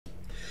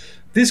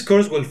This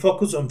course will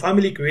focus on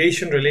family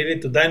creation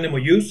related to Dynamo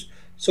use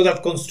so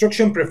that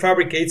construction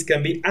prefabricates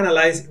can be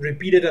analyzed,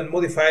 repeated, and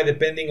modified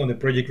depending on the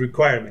project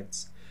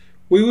requirements.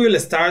 We will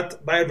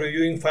start by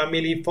reviewing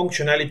family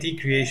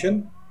functionality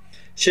creation,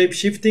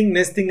 shape-shifting,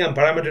 nesting, and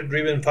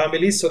parameter-driven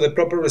families so the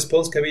proper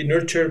response can be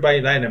nurtured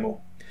by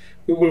Dynamo.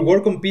 We will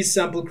work on piece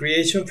sample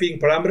creation, feeding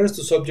parameters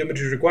to solve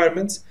geometry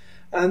requirements,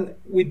 and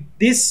with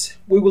this,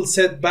 we will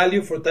set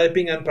value for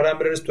typing and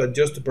parameters to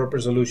adjust to proper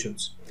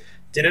solutions.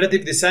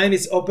 Generative design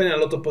is open a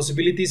lot of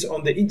possibilities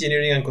on the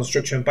engineering and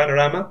construction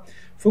panorama.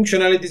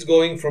 Functionalities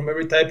going from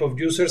every type of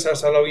users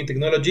are allowing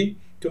technology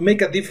to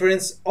make a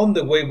difference on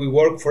the way we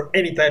work for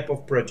any type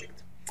of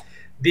project.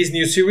 This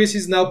new series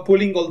is now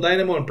pulling all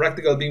Dynamo and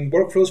practical BIM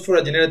workflows for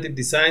a generative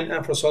design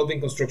and for solving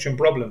construction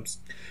problems.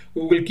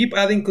 We will keep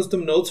adding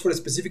custom nodes for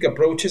specific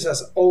approaches.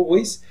 As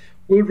always,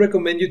 we'll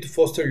recommend you to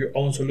foster your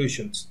own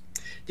solutions.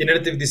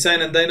 Generative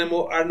design and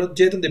Dynamo are not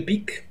yet on the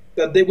peak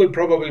that they will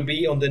probably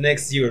be on the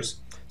next years.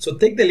 So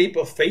take the leap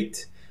of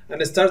faith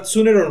and start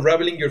sooner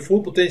unraveling your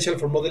full potential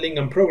for modeling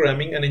and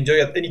programming, and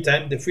enjoy at any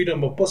time the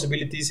freedom of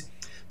possibilities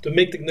to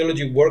make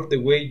technology work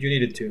the way you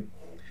need it to.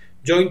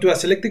 Join to a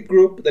selected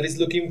group that is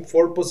looking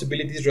for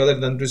possibilities rather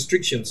than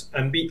restrictions,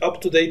 and be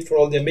up to date for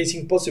all the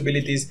amazing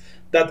possibilities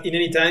that in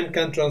any time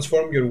can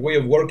transform your way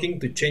of working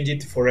to change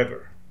it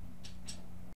forever.